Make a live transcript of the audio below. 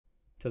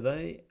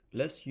Today,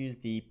 let's use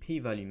the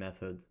p-value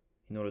method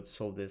in order to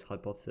solve this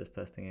hypothesis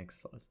testing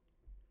exercise.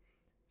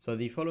 So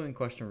the following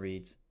question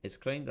reads, it's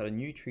claimed that a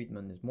new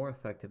treatment is more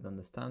effective than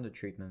the standard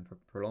treatment for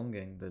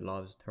prolonging the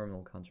lives of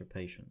terminal cancer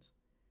patients.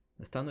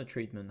 The standard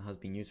treatment has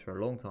been used for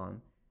a long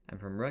time,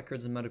 and from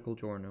records in medical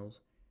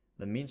journals,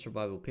 the mean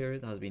survival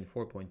period has been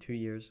 4.2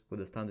 years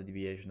with a standard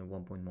deviation of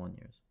 1.1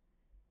 years.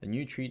 The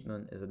new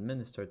treatment is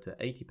administered to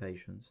 80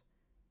 patients,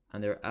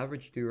 and their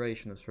average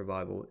duration of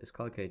survival is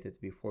calculated to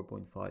be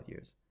 4.5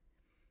 years.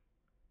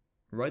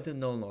 Write the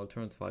null and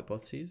alternative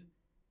hypotheses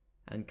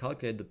and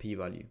calculate the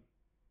p-value.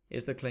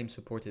 Is the claim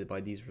supported by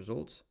these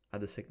results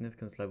at the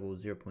significance level of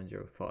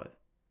 0.05?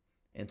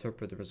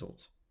 Interpret the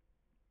results.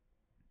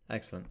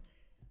 Excellent.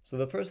 So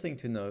the first thing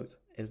to note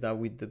is that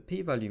with the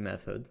p-value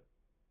method,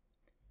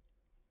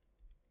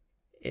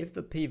 if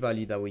the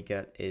p-value that we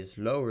get is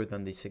lower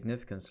than the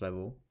significance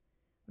level,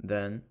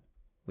 then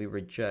we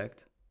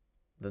reject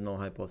the null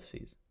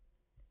hypotheses.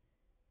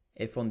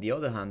 If on the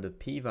other hand the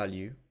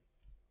p-value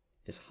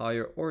is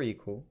higher or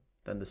equal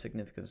than the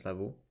significance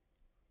level,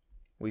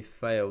 we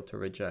fail to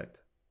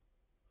reject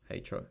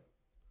HO.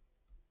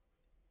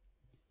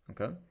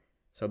 Okay,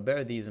 so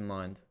bear these in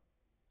mind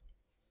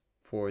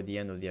for the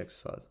end of the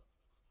exercise.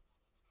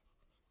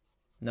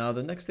 Now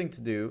the next thing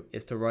to do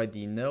is to write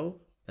the null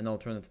and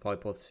alternative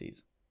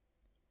hypotheses.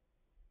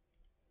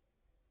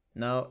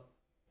 Now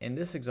in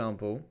this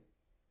example,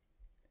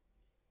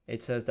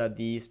 it says that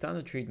the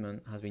standard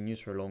treatment has been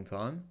used for a long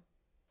time,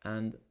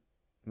 and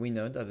we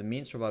know that the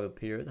mean survival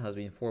period has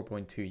been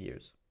 4.2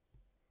 years.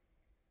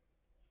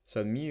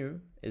 So mu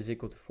is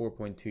equal to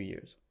 4.2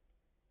 years.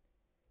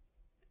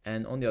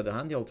 And on the other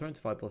hand, the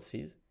alternative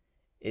hypothesis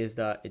is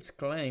that it's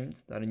claimed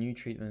that a new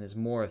treatment is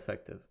more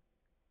effective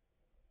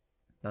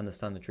than the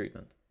standard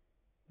treatment.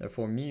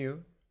 Therefore, mu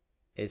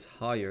is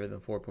higher than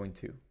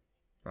 4.2,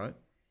 right?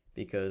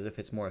 Because if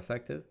it's more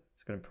effective,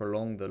 it's going to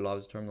prolong the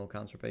lives of terminal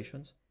cancer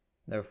patients.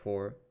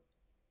 Therefore,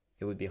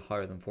 it would be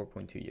higher than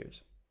 4.2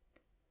 years.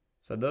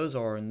 So those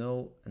are our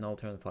null and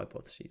alternative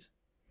hypotheses.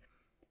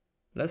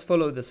 Let's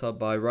follow this up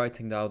by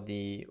writing down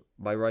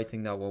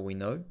what we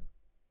know.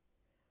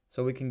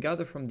 So we can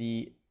gather from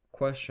the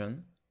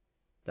question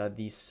that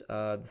the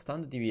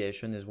standard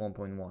deviation is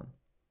 1.1.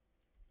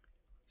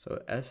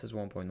 So S is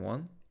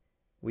 1.1.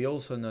 We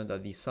also know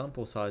that the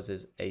sample size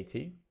is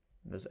 80.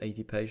 There's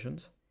 80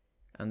 patients.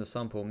 And the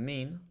sample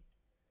mean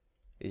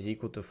is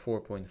equal to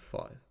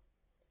 4.5.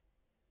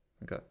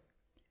 Okay.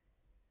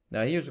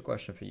 Now here's a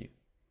question for you.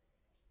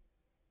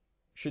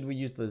 Should we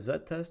use the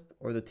z-test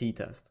or the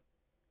t-test?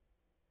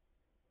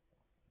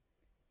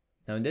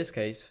 Now in this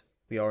case,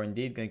 we are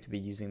indeed going to be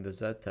using the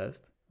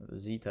z-test, or the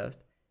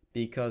z-test,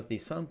 because the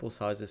sample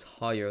size is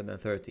higher than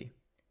 30.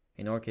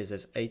 In our case,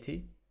 it's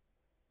 80,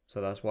 so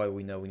that's why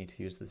we know we need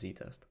to use the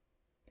z-test.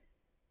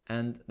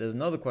 And there's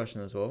another question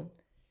as well.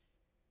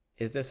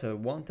 Is this a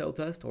one-tail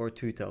test or a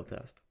two-tail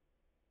test?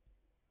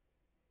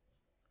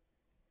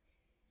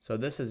 So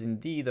this is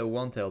indeed a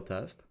one-tail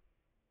test,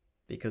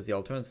 because the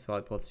alternative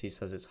hypothesis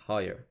says it's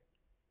higher.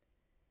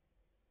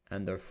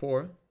 And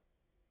therefore,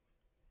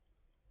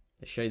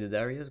 the shaded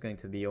area is going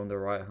to be on the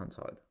right-hand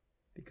side,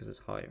 because it's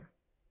higher.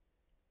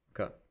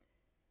 Okay.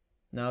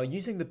 Now,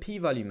 using the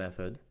p-value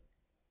method,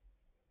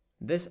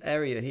 this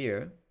area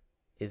here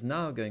is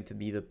now going to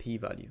be the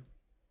p-value.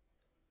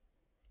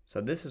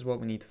 So this is what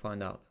we need to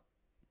find out.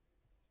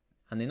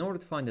 And in order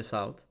to find this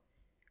out,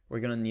 we're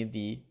going to need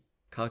the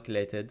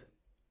calculated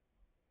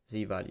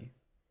z-value,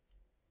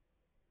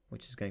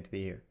 which is going to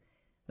be here.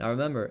 Now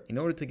remember, in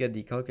order to get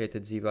the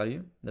calculated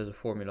z-value, there's a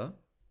formula.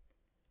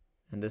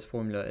 And this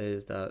formula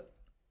is that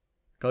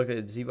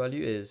calculated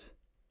z-value is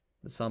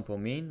the sample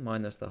mean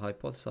minus the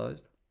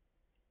hypothesized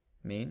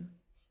mean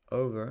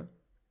over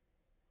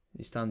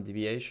the standard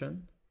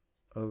deviation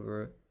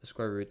over the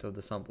square root of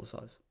the sample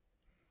size.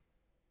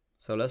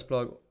 So let's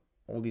plug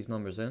all these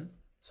numbers in.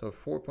 So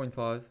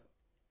 4.5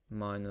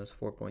 minus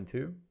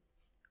 4.2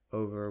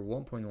 over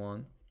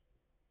 1.1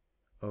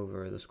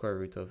 over the square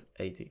root of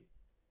 80.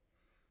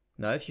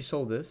 Now if you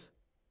solve this,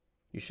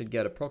 you should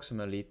get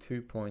approximately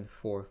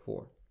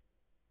 2.44.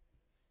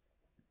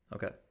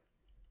 Okay,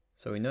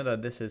 so we know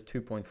that this is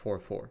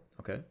 2.44,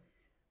 okay?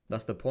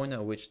 That's the point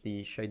at which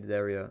the shaded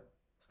area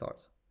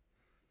starts.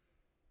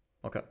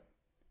 Okay,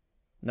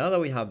 now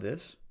that we have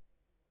this,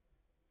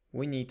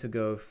 we need to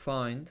go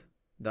find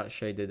that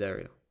shaded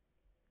area.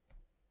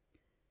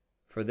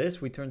 For this,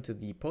 we turn to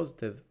the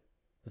positive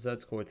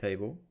z-score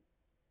table.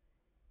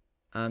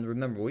 And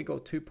remember, we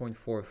got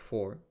 2.44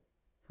 for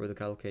the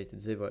calculated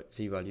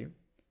z-value.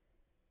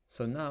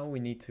 So now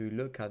we need to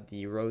look at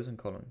the rows and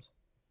columns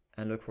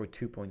and look for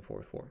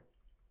 2.44.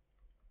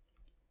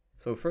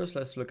 So first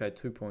let's look at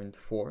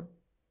 2.4,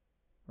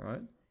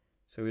 right?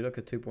 So we look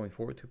at 2.4,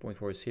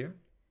 2.4 is here.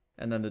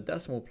 And then the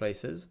decimal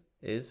places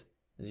is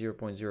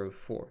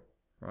 0.04,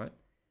 right?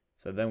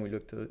 So then we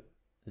look to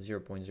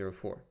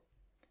 0.04.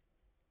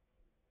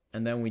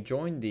 And then we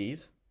join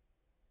these,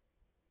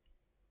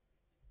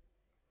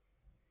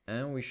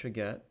 and we should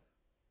get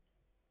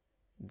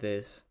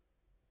this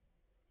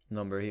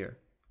number here.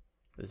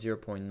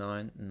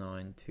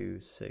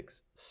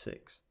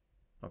 0.99266.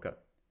 Okay.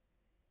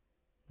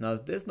 Now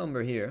this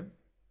number here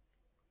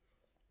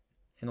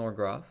in our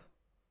graph,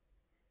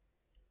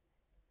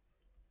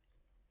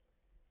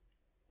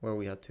 where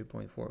we had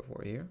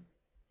 2.44 here,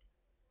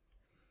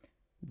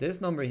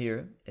 this number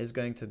here is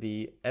going to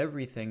be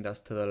everything that's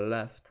to the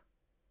left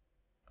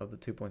of the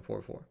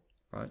 2.44,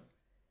 right?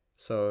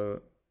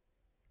 So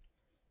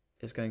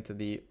it's going to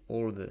be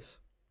all of this.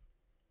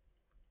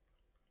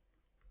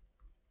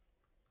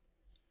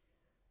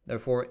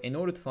 Therefore, in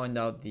order to find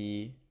out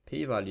the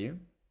p-value,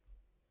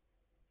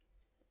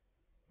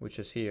 which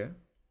is here,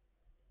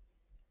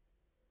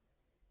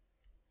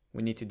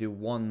 we need to do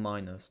 1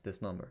 minus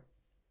this number.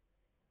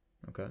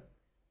 Okay,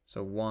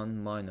 so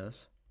 1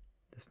 minus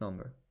this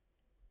number.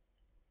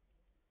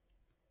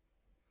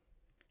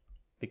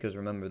 Because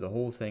remember, the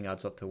whole thing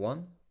adds up to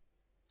 1.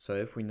 So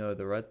if we know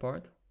the red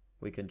part,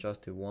 we can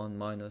just do 1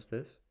 minus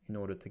this in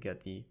order to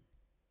get the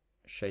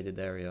shaded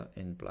area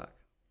in black.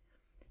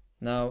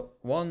 Now,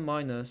 1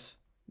 minus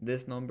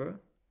this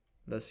number,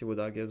 let's see what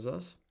that gives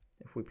us.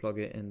 If we plug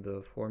it in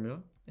the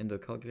formula, in the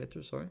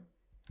calculator, sorry.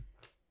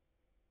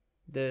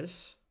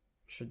 This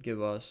should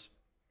give us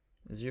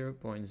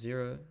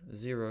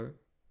 0.00734.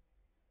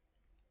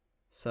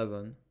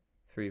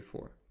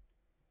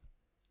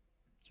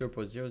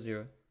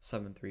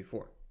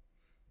 0.00734.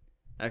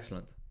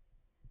 Excellent.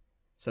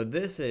 So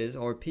this is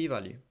our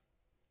p-value.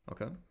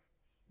 Okay,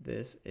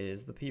 this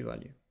is the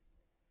p-value.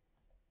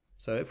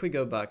 So if we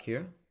go back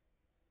here,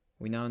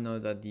 we now know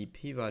that the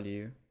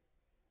p-value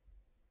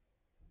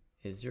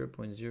is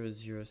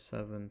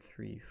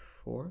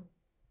 0.00734.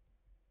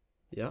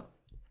 Yeah.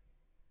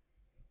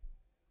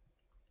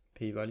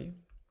 P-value.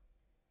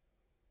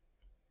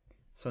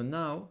 So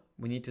now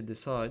we need to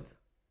decide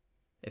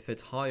if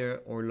it's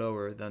higher or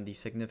lower than the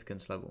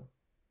significance level.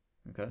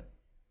 Okay.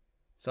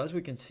 So as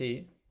we can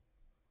see,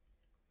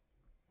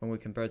 when we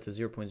compare it to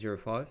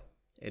 0.05,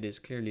 it is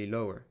clearly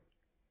lower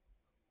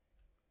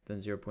than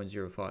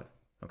 0.05.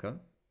 Okay.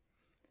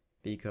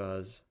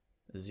 Because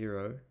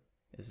 0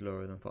 is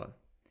lower than 5.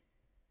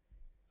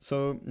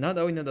 So now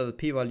that we know that the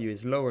p-value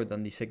is lower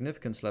than the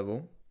significance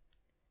level,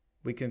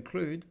 we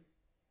conclude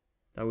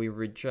that we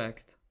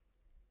reject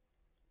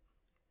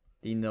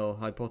the null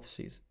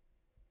hypotheses.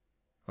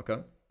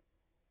 Okay?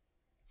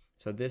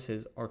 So this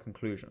is our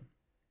conclusion.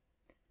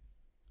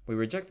 We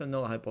reject the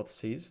null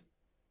hypotheses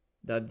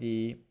that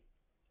the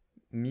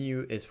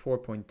mu is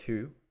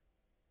 4.2.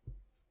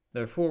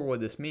 Therefore,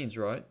 what this means,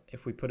 right,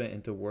 if we put it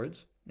into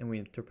words and we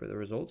interpret the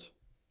results,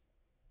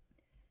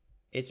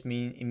 it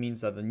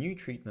means that the new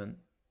treatment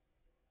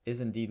is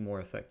indeed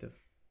more effective.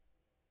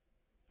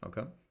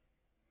 Okay?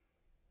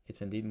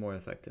 It's indeed more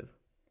effective.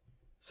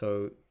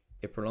 So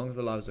it prolongs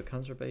the lives of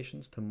cancer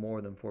patients to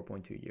more than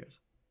 4.2 years.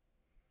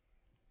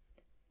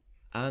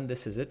 And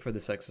this is it for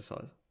this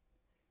exercise.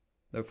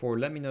 Therefore,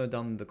 let me know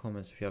down in the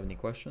comments if you have any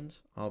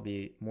questions. I'll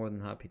be more than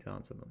happy to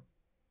answer them.